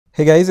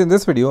Hey guys, in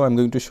this video I'm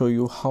going to show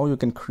you how you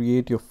can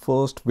create your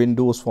first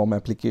Windows Form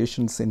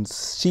applications in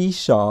C#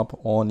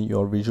 on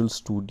your Visual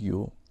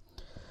Studio.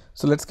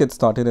 So let's get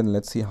started and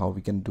let's see how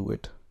we can do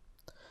it.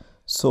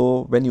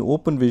 So when you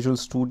open Visual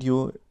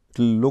Studio, it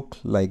will look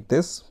like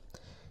this.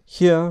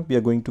 Here we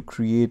are going to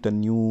create a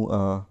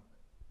new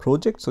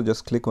project. So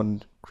just click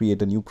on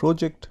create a new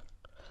project,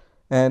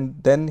 and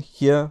then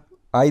here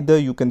either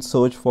you can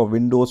search for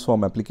Windows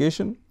Form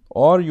application,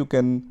 or you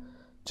can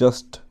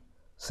just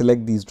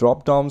select these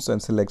drop downs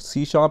and select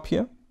C#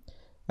 here,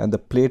 and the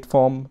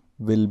platform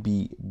will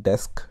be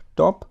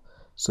desktop.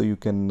 So you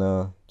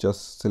can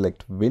just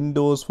select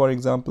Windows, for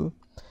example,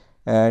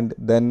 and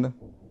then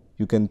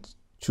you can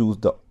choose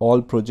the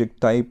all project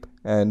type,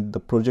 and the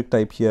project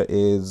type here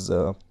is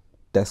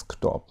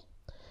desktop.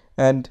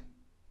 And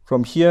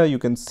from here you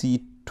can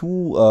see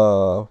two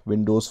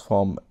Windows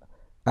Form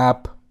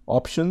app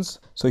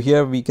options. So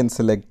here we can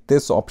select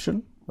this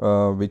option,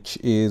 which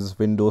is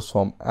Windows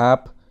Form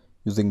app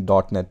using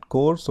 .NET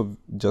Core. So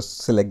just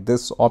select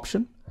this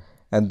option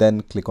and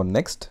then click on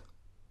next.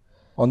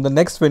 On the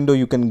next window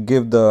you can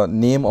give the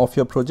name of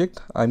your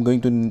project. I'm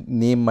going to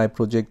name my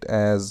project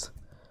as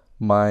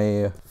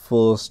my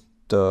first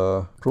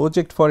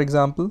project, for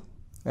example,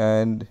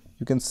 and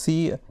you can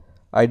see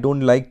I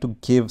don't like to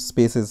give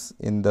spaces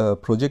in the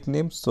project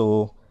name.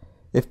 So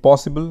if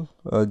possible,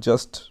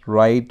 just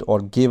write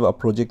or give a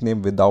project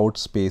name without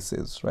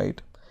spaces,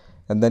 right?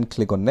 And then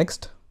click on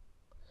next.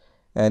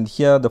 And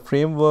here the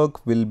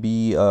framework will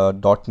be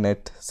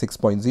 .NET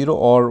 6.0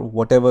 or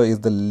whatever is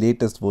the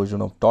latest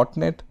version of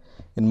 .NET.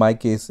 In my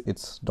case,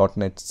 it's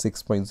 .NET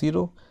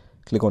 6.0.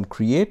 Click on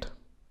create.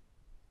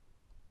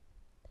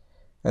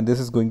 And this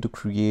is going to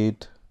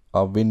create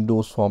a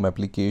Windows Form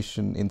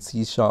application in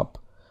C#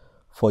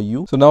 for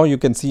you. So now you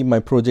can see my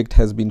project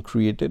has been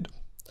created.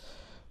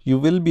 You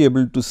will be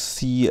able to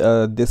see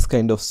this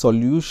kind of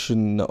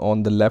solution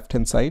on the left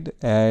hand side,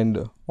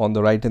 and on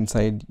the right hand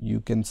side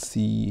you can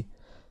see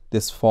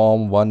this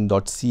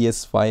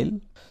form1.cs file.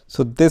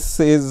 So this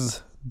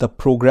is the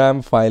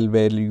program file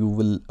where you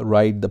will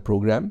write the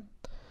program.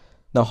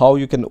 Now how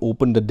you can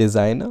open the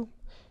designer,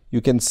 you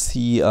can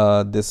see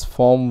this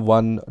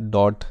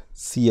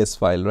form1.cs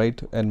file,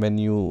 right? And when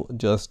you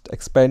just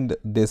expand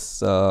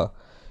this,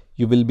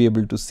 you will be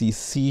able to see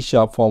C#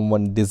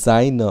 form1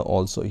 designer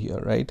also here,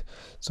 right?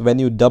 So when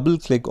you double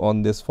click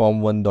on this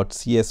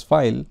form1.cs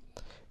file,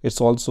 it's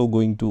also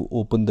going to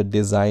open the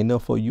designer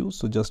for you.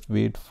 So just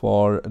wait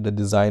for the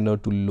designer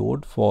to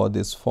load for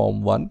this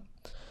form1.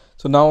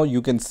 So now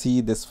you can see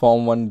this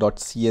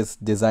form1.cs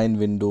design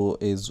window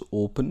is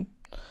open.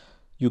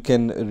 You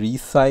can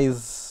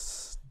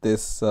resize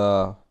this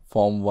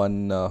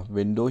form1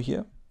 window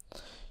here.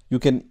 You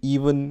can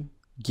even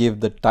give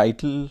the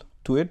title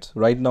to it.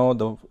 Right now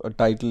the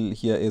title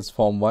here is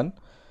form1.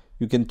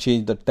 You can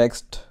change the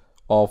text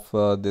of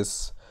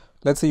this.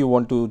 Let's say you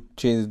want to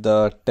change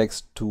the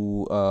text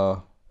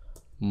to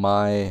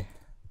my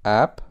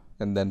app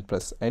and then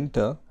press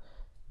enter.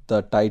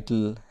 The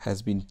title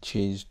has been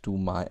changed to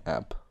my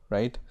app,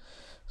 right?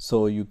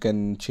 So you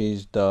can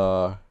change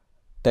the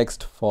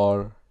text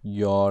for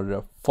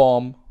your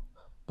form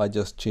by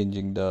just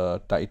changing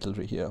the title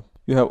right here.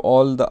 You have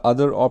all the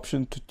other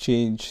options to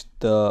change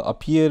the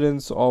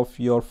appearance of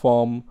your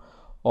form,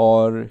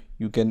 or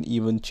you can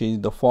even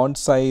change the font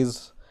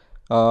size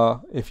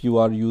if you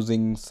are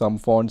using some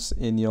fonts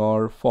in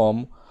your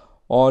form,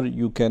 or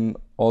you can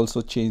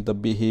also change the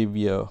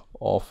behavior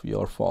of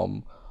your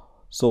form.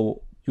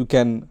 So you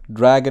can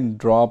drag and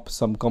drop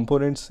some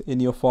components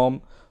in your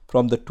form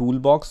from the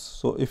toolbox.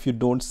 So if you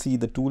don't see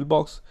the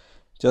toolbox,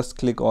 just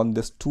click on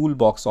this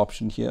toolbox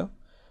option here,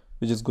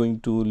 which is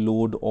going to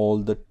load all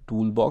the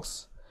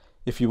toolbox.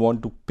 If you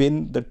want to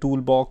pin the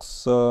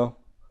toolbox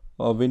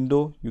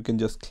window, you can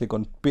just click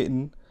on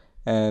pin,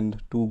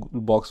 and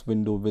toolbox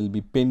window will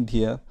be pinned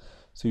here.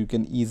 So you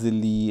can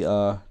easily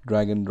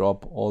drag and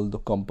drop all the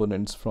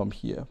components from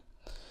here.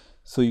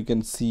 So you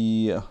can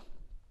see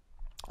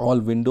all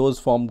Windows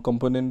Form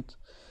components.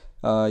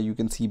 You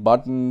can see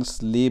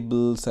buttons,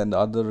 labels, and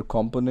other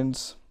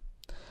components.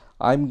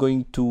 I'm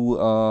going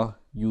to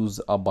use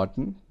a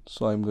button.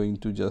 So I'm going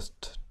to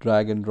just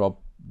drag and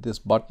drop this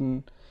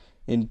button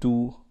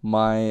into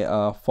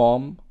my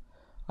form.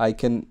 I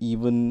can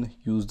even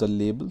use the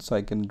label, so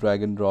I can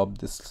drag and drop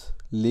this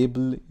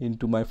label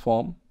into my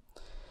form.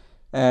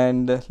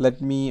 And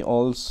let me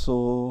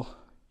also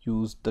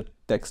use the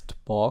text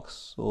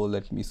box. So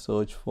let me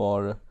search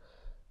for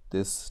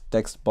this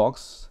text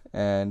box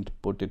and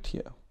put it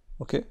here.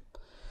 Okay,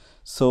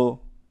 so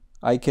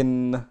I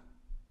can,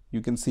 you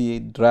can see,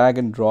 drag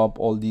and drop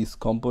all these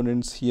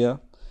components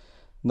here.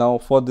 Now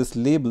for this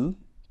label,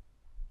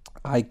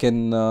 I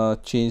can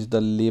change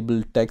the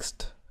label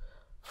text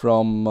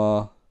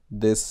from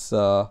this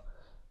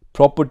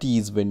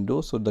properties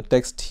window. So the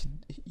text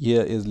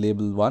here is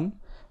label 1.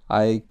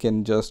 I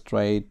can just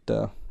write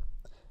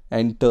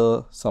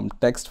enter some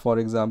text, for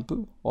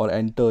example, or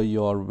enter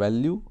your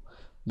value,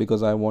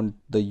 because I want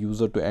the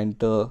user to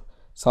enter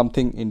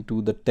something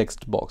into the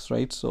text box,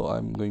 right? So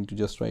I'm going to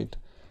just write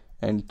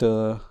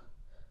enter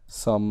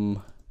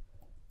some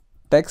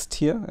text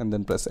here and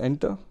then press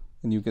enter,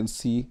 and you can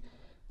see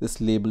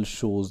this label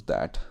shows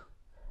that.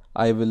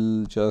 I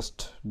will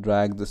just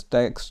drag this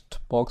text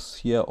box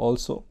here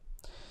also,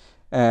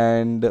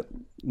 and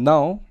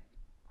now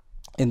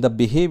in the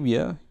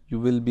behavior you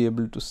will be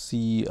able to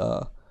see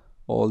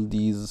all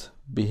these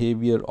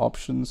behavior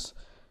options.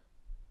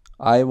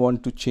 I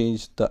want to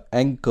change the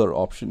anchor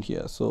option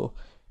here, so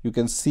you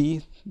can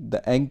see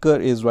the anchor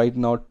is right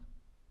now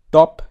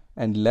top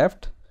and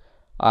left.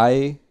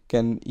 I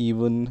can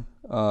even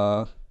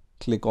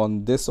click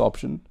on this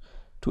option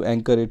to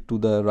anchor it to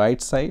the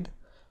right side.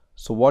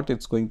 So what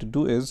it's going to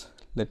do is,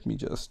 let me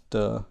just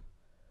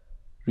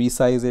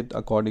resize it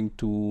according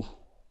to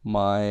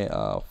my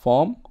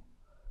form,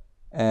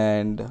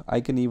 and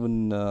I can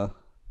even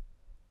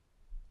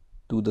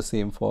do the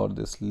same for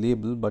this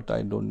label, but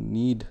I don't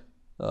need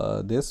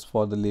this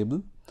for the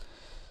label.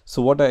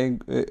 So what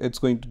it's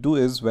going to do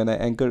is, when I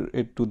anchor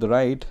it to the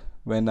right,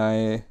 when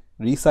I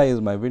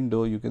resize my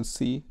window, you can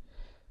see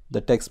the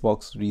text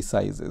box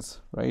resizes,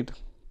 right?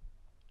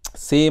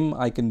 Same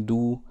I can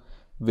do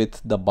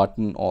with the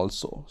button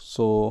also.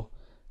 So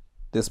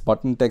this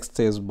button text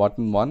says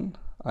button 1.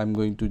 I'm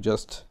going to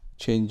just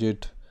change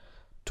it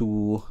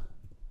to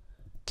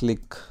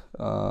click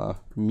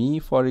me,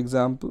 for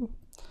example,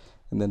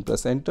 and then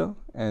press enter,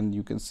 and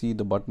you can see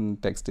the button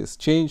text is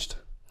changed.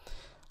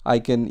 I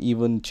can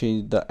even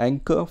change the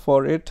anchor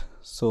for it.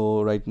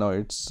 So right now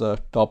it's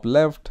top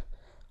left.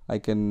 I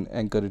can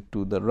anchor it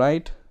to the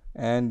right,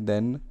 and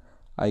then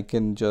I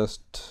can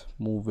just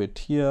move it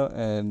here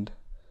and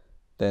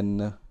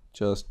then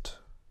just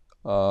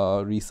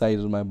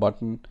resize my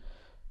button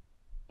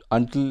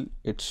until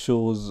it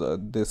shows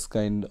this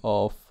kind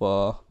of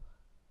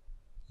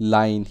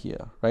line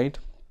here, right?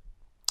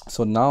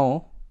 So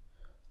now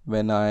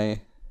when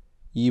I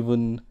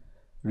even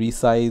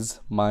resize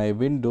my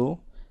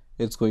window,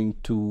 it's going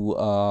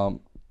to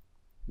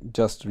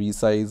just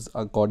resize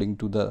according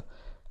to the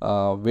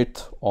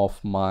width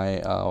of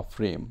my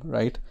frame,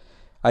 right?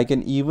 I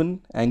can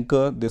even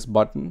anchor this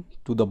button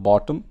to the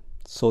bottom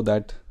so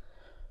that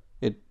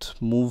it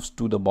moves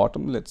to the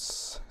bottom.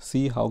 Let's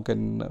see how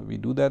can we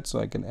do that. So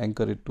I can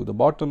anchor it to the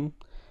bottom,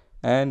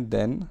 and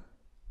then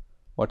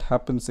what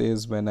happens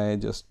is, when I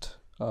just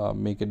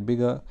make it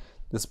bigger,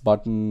 this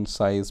button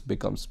size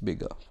becomes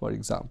bigger, for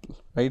example,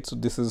 right? So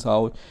this is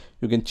how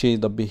you can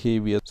change the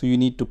behavior. So you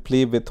need to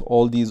play with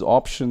all these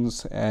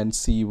options and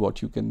see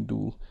what you can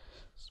do.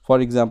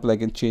 For example, I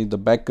can change the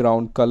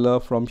background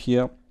color from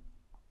here.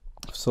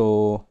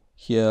 So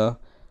here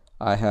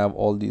I have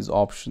all these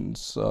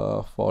options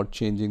for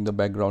changing the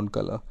background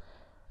color.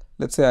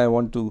 Let's say I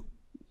want to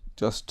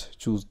just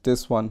choose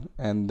this one,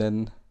 and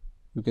then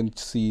you can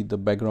see the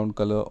background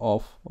color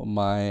of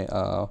my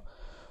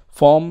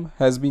form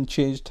has been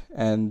changed,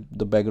 and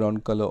the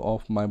background color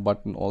of my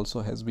button also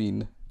has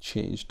been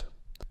changed.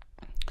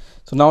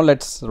 So now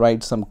let's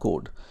write some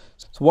code.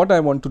 So what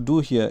I want to do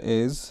here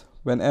is,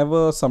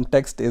 whenever some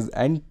text is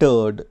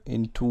entered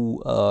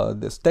into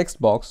this text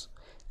box,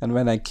 and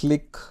when I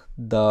click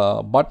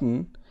the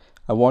button,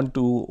 I want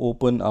to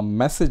open a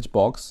message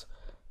box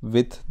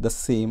with the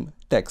same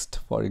text,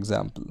 for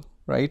example,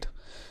 right?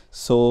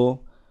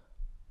 So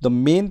the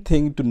main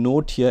thing to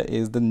note here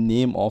is the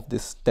name of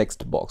this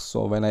text box.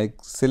 So when I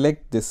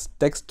select this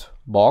text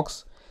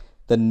box,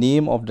 the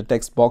name of the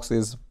text box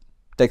is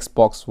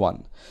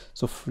textbox1.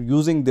 So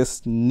using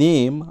this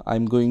name,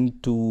 I'm going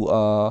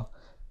to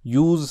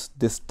use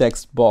this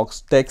text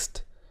box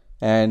text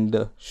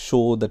and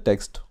show the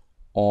text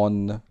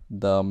on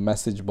the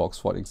message box,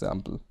 for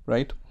example,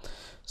 right?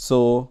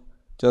 So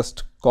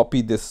just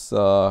copy this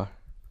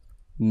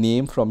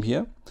name from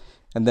here,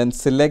 and then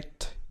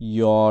select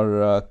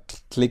your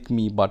click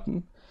me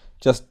button.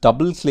 Just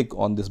double click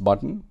on this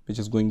button, which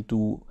is going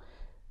to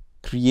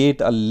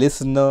create a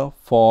listener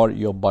for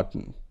your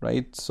button,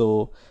 right?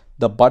 So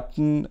the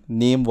button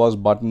name was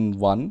button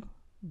 1.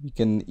 We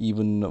can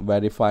even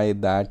verify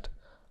that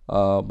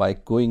by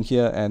going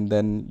here, and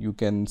then you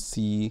can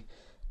see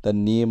the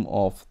name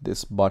of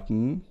this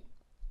button.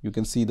 You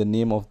can see the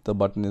name of the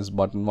button is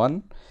button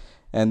 1,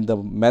 and the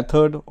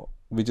method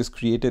which is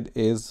created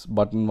is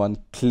button 1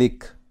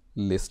 click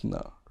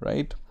listener,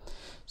 right?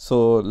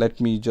 So let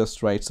me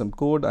just write some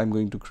code. I'm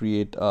going to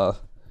create a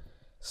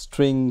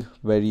string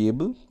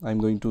variable. I'm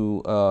going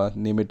to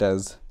name it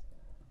as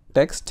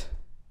text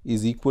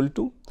is equal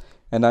to,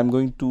 and I'm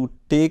going to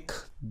take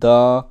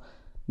the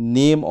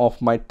name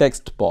of my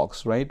text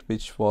box, right,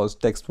 which was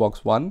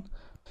textbox1.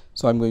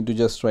 So I'm going to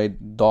just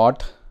write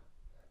dot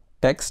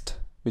text,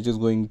 which is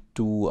going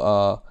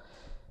to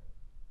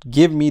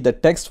give me the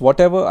text.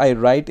 Whatever I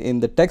write in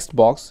the text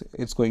box,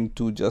 it's going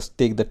to just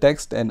take the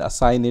text and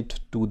assign it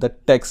to the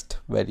text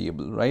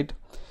variable, right?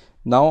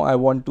 Now I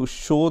want to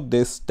show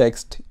this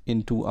text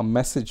into a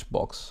message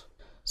box.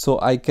 So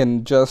I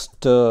can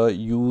just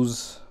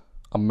use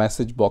a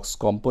message box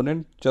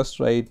component. Just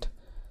write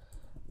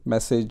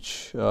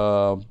message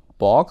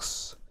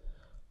box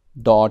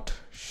dot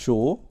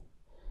show,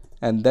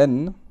 and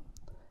then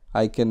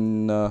I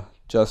can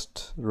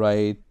just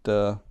write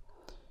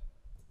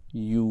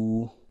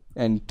you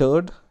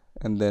entered,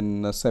 and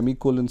then a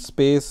semicolon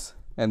space,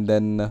 and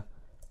then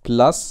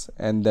plus,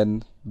 and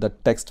then the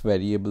text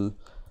variable,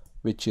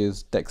 which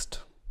is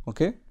text.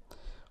 Okay,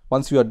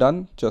 once you are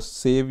done, just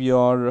save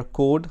your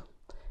code,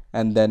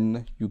 and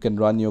then you can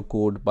run your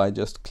code by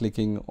just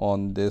clicking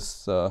on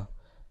this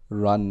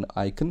run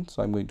icon.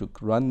 So I'm going to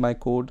run my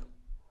code,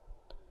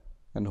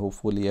 and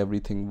hopefully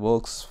everything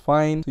works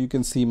fine. So you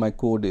can see my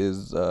code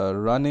is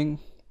running.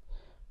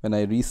 When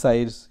I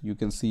resize, you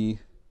can see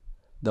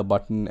the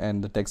button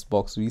and the text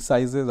box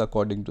resizes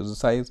according to the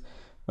size.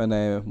 When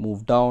I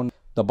move down,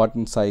 the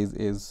button size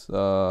is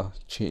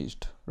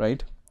changed,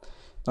 right?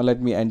 Now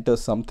let me enter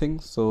something.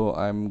 So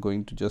I'm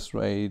going to just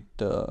write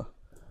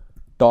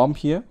Tom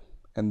here,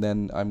 and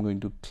then I'm going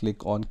to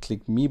click on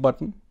click me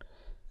button,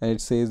 and it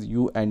says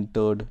you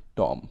entered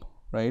Tom,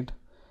 right?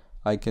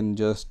 I can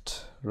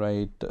just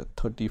write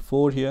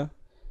 34 here,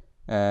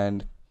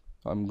 and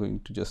I'm going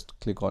to just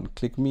click on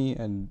click me,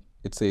 and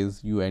it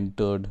says you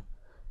entered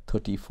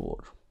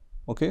 34.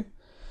 Okay,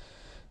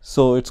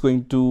 so it's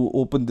going to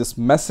open this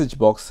message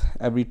box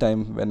every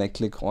time when I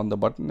click on the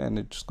button, and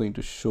it's going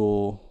to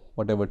show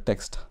whatever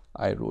text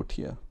I wrote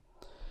here.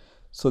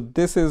 So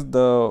this is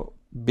the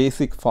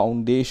basic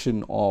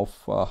foundation of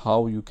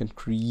how you can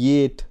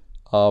create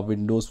a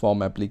Windows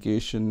form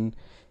application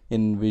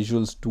in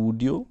Visual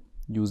Studio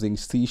using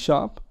C#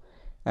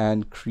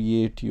 and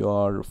create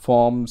your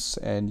forms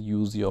and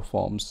use your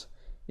forms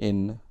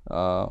in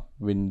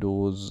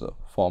Windows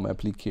form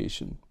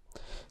application.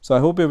 So I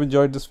hope you've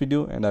enjoyed this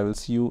video, and I will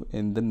see you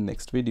in the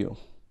next video.